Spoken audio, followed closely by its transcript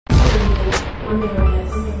Cali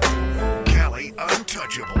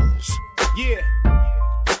Untouchables. Yeah,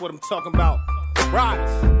 that's what I'm talking about.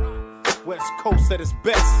 Riders, West Coast at its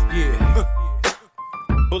best. Yeah.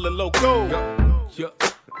 Bullet Loco. Yup.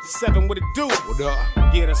 7 what it do? What up?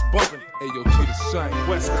 Yeah, that's bumping. Hey, yo, T the same.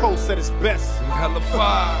 West Coast at its best. Hella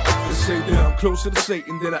fire. They say that I'm closer to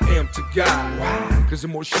Satan than I am to God. Why? Cause the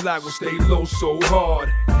more schlag will stay low so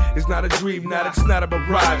hard. It's not a dream, it's not a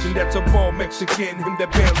mirage. And that's a ball Mexican, him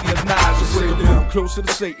that barely a nod. They say that I'm closer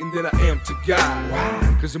to Satan than I am to God.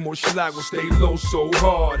 Why? Cause the more schlag will stay low so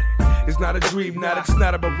hard. It's not a dream, it's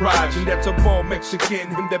not a mirage. And that's a ball Mexican,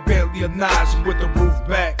 him that barely a nod. With the roof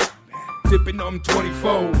back, dipping on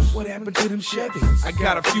 24s. What happened to them Chevys? I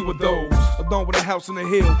got a few of those, along with a house on the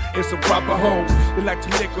hill and some proper hoes. They like to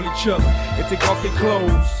lick on each other and take off their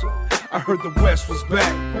clothes. I heard the West was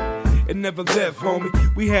back. It never left, homie.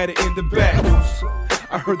 We had it in the back.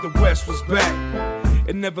 I heard the West was back.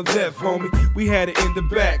 It never left, homie. We had it in the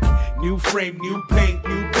back. New frame, new paint,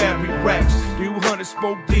 new battery racks. New 100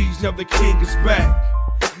 spoke D's, now the king is back.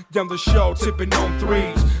 Down the show, tipping on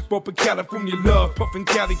threes. Bumping California love, puffing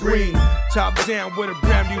Cali green. Top down with a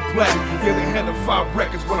brand new black. Yeah, they had the 5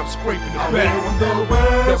 records when I'm scraping the back.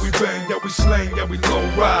 That we bang, that we slang, that we low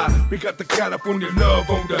ride. We got the California love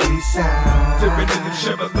on the east side. Dipping in the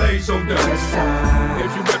Chevrolets on the west side.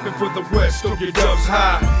 If you reppin' for the West, throw your doves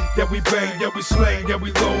high. That we bang, that we slang, that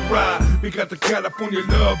we low ride. We got the California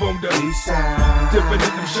love on the east side. Dipping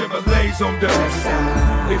in the Chevrolets on the west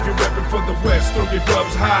side. If you reppin' for the West, throw your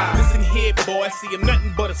doves high. Listen here, boy, I see him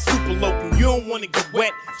nothing but a super local. You don't wanna get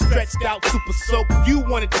wet, stretched out, super soaked. You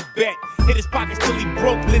wanted to bet, hit his pockets till he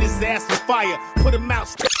broke, lit his ass on fire, put him out.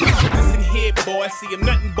 Listen here, boy, I see him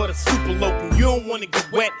nothing but a super local. You don't wanna get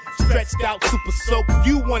wet, stretched out, super soaked.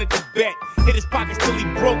 You wanted to bet, hit his pockets till he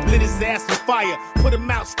broke, lit his ass on fire, put him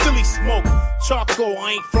out, still he smoke. Charcoal,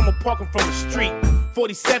 I ain't from a park, I'm from the street.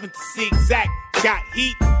 47th to see exact, got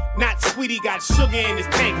heat. Not sweet, he got sugar in his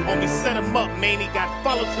tank, homie. Set him up, man, he got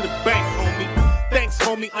followed to the bank, homie. Thanks,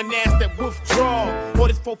 homie, unasked that withdrawal. Or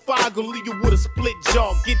this 4-5 gon' leave you with a split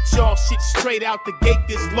jaw. Get y'all shit straight out the gate,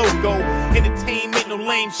 this logo. Entertainment, no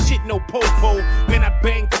lame shit, no po-po. Man, I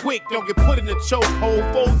bang quick, don't get put in a chokehold.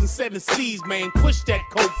 Foes and 7 C's, man, push that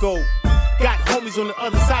cocoa. Got homies on the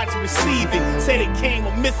other side to receive it. Say they came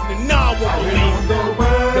or missing and nah, I won't believe it.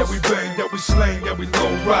 That we bang, that we slang, that we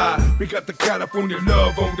low ride. We got the California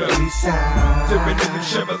love on the east side. Dipping in the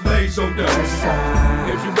Chevrolets on the west side.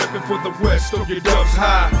 If you reppin' for the West, throw your doves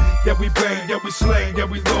high. That we bang, that we slang, that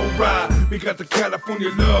we low ride. We got the California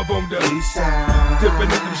love on the east side. Dipping in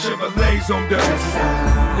the Chevrolets on the west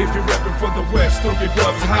side. If you reppin' for the West, throw your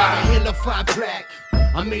doves high. I hella fly black.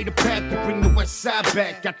 I made a pact to bring the West Side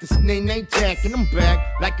back. Got this name jack and I'm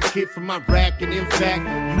back like a kid from Iraq. And in fact,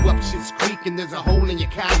 you up shit's creek and there's a hole in your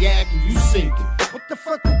kayak and you sinking. What the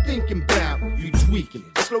fuck you thinking about? You tweaking.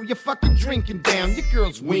 Slow your fucking drinking down. Your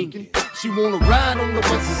girl's winking. She wanna ride on the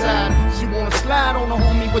West Side. She wanna slide on a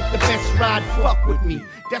homie with the best ride. Fuck with me.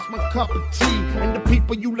 That's my cup of tea. And the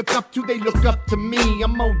people you look up to, they look up to me.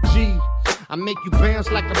 I'm OG. I make you bounce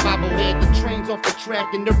like a bobblehead. The train's off the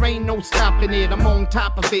track and there ain't no stopping it. I'm on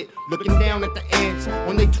top of it, looking down at the ants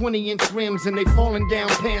on they 20-inch rims and they falling down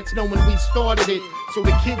pants, knowing we started it. So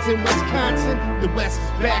the kids in Wisconsin, the West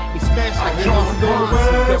is back. We smash like Charles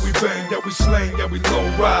Bronson. That we bang, that we slang, that we low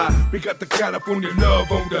ride. We got the California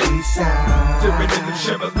love on the east side. Dipping in the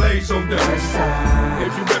Chevrolets on the west side.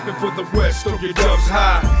 If you reppin' for the West, throw your doves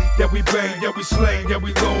high. That we bang, that we slang, that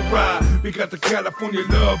we low ride. We got the California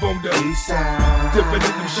love on the east side. Dipping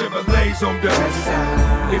in them Chevrolets on the west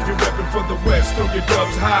side. If you're reppin' for the West, throw your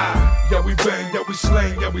doves high. Yeah, we bang, yeah, we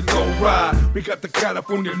slang, yeah, we low ride. We got the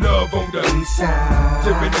California love on the east side.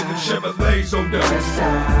 Dipping in them Chevrolets on the west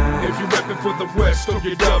side. If you're reppin' for the West, throw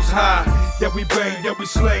your doves high. Yeah, we bang, yeah, we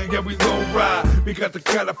slang, yeah, we low ride. We got the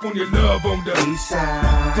California love on the east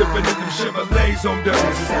side. Dipping in them Chevrolets on the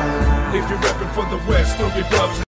west side. If you're reppin' for the West, throw your doves high.